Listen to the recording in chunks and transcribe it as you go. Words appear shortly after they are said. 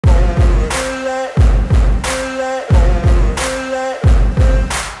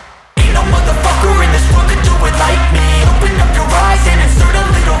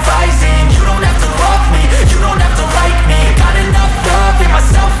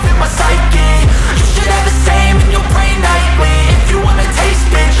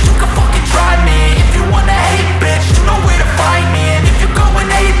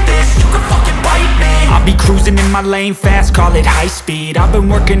my lane fast, call it high speed. I've been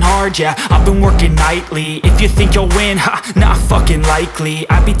working hard, yeah, I've been working nightly. If you think you'll win, ha, not fucking likely.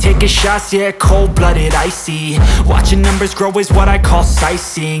 I be taking shots, yeah, cold-blooded, icy. Watching numbers grow is what I call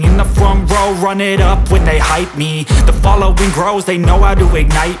sightseeing. In the front row, run it up when they hype me. The following grows, they know how to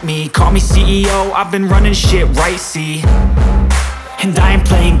ignite me. Call me CEO, I've been running shit right, see. And I ain't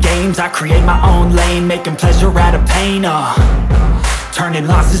playing games, I create my own lane, making pleasure out of pain, turning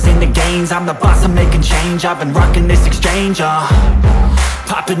losses into gains. I'm the boss, I'm making change. I've been rocking this exchange,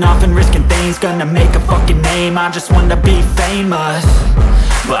 popping off and risking things. Gonna make a fucking name, I just wanna be famous.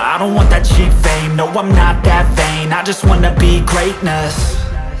 But I don't want that cheap fame, no I'm not that vain. I just wanna be greatness.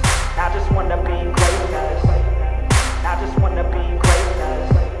 I just wanna be greatness. I just wanna be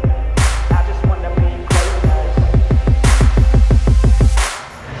greatness. I just wanna be greatness.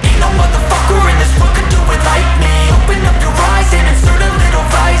 Ain't no motherfucker in this world could do it like me. Open up your eyes and insert a little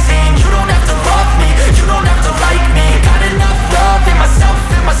rising. You don't have to love me, you don't have to like me. Got enough love in myself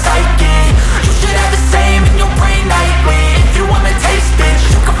and my psyche. You should have the same in your brain nightly. If you wanna taste, bitch,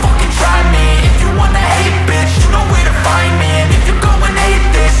 you can fucking try me. If you wanna hate, bitch, you know where to find me. And if you go and hate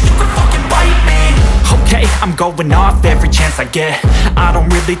this, you can fucking bite me. Okay, I'm going off every chance I get. I don't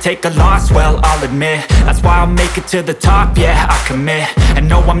really take a loss, well, I'll admit. That's why I'll make it to the top, yeah, I commit. And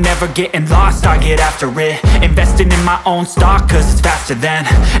no, I'm never getting lost, I get after it. Investing in my own stock, cause it's faster than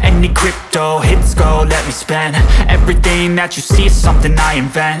any crypto hits go, let me spend. Everything that you see is something I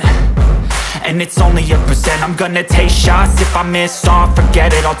invent. And it's only a percent. I'm gonna take shots. If I miss all,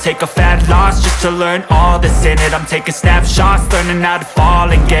 forget it. I'll take a fat loss just to learn all that's in it. I'm taking snapshots, learning how to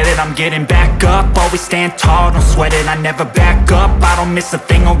fall and get it. I'm getting back up, always stand tall, don't sweat it. I never back up, I don't miss a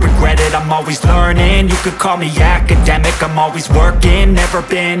thing or regret it. I'm always learning, you could call me academic. I'm always working, never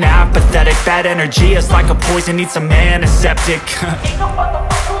been apathetic. Bad energy is like a poison, needs some antiseptic. Ain't no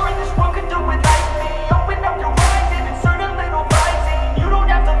motherfucker in this world could do it like me. Open up your eyes and insert a little rising. You don't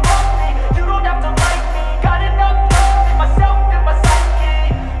have to love me, you don't have to like me. Got enough love in myself and my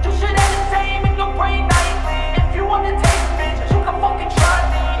psyche. You should have the same in your brain nightly. If you wanna taste, bitch, you can fucking try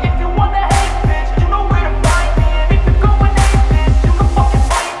me. If you wanna hate, bitch, you know where to find me. And if you go and hate this, you can fucking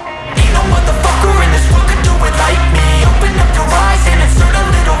fight me. Ain't no motherfucker in this world could do it like me. Open up your eyes and insert a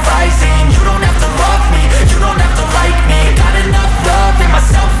little rising. You don't have to love me, you don't have to like me. Got enough love in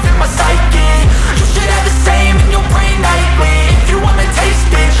myself and my psyche. You should have the same in your brain nightly. If you wanna taste,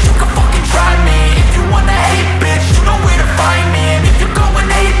 bitch, you can fucking try me. If you wanna hate, bitch, you know where to find me. And if you go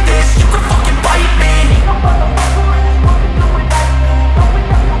and hate this, you can fucking bite me. Ain't no motherfucker in this world can do it like me. Open up your eyes and insert a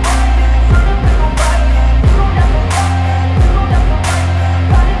little rising. You don't have to love me, you don't have to like me. Got enough love in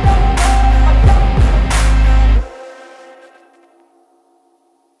myself.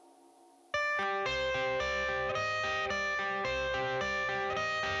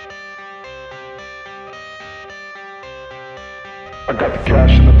 I got the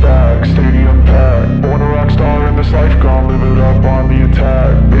cash in the bag, stadium packed. Born a rock star in this life, gon' live it up on the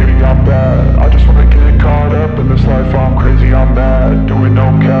attack. Baby, I'm bad, I just wanna get caught up in this life. I'm crazy, I'm mad, doing no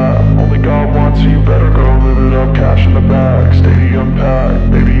cap. Only God wants you, better go live it up. Cash in the bag, stadium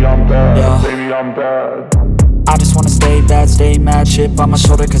packed. Baby, I'm bad, Yeah. baby, I'm bad. I just wanna stay bad, stay mad. Chip on my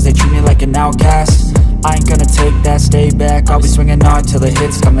shoulder cause they treat me like an outcast. I ain't gonna take that, stay back. I'll be swinging hard till the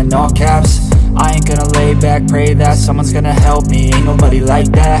hits come in all caps. I ain't gonna lay back, pray that someone's gonna help me. Ain't nobody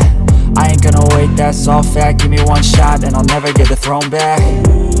like that. I ain't gonna wait, that's all fact. Give me one shot and I'll never get the throne back.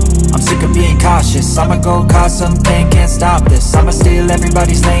 I'm sick of being cautious, I'ma go cause something, can't stop this. I'ma steal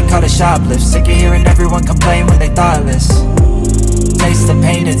everybody's lane, call it shoplift. Sick of hearing everyone complain when they thoughtless. Taste the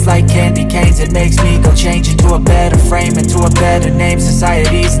pain, it's like candy canes. It makes me go change into a better frame, into a better name.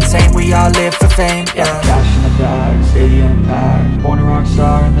 Society's insane, we all live for fame, yeah. Cash in the bag, stadium packed. Born a rock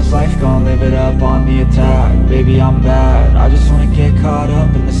star in this life, gon' live it up on the attack. Baby, I'm bad, I just wanna get caught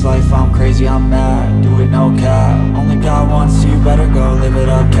up in this life. I'm crazy, I'm mad, do it no cap. Only God wants you, better go live it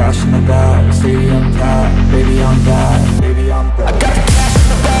up. Cash in the bag, stadium packed. Baby, I'm bad, baby, I'm bad. I got the cash in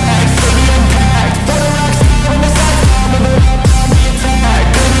the bag, stadium packed. Born a rock star in this life, gon' live it up.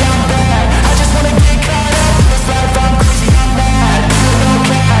 Baby, I'm bad, I just wanna get caught up in this life. I'm crazy, I'm mad, do it no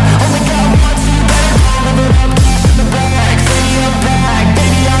cap. Only God wants you, better go live it up. Cash in the bag, stadium packed.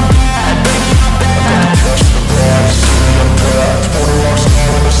 Baby, I'm bad, baby, I'm bad. Cash in the bag, stadium packed. Born a rock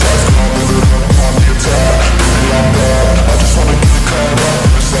star in this life, gon' live it up on the attack. Baby, I'm bad, I just wanna get caught up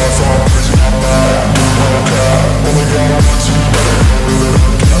in this life. I'm crazy, I'm mad, do it no cap. Only God wants you, better go live it up.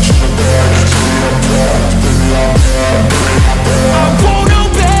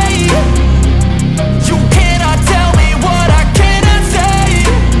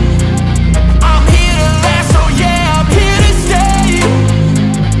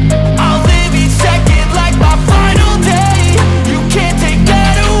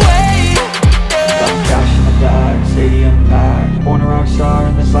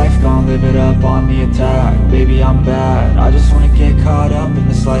 up on the attack. Baby, I'm bad, I just wanna get caught up in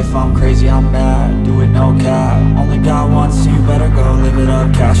this life. I'm crazy, I'm mad, do it no cap. Only got one, so you better go live it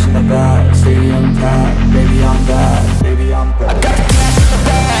up. Cash in the bag, stadium packed. Baby, I'm bad.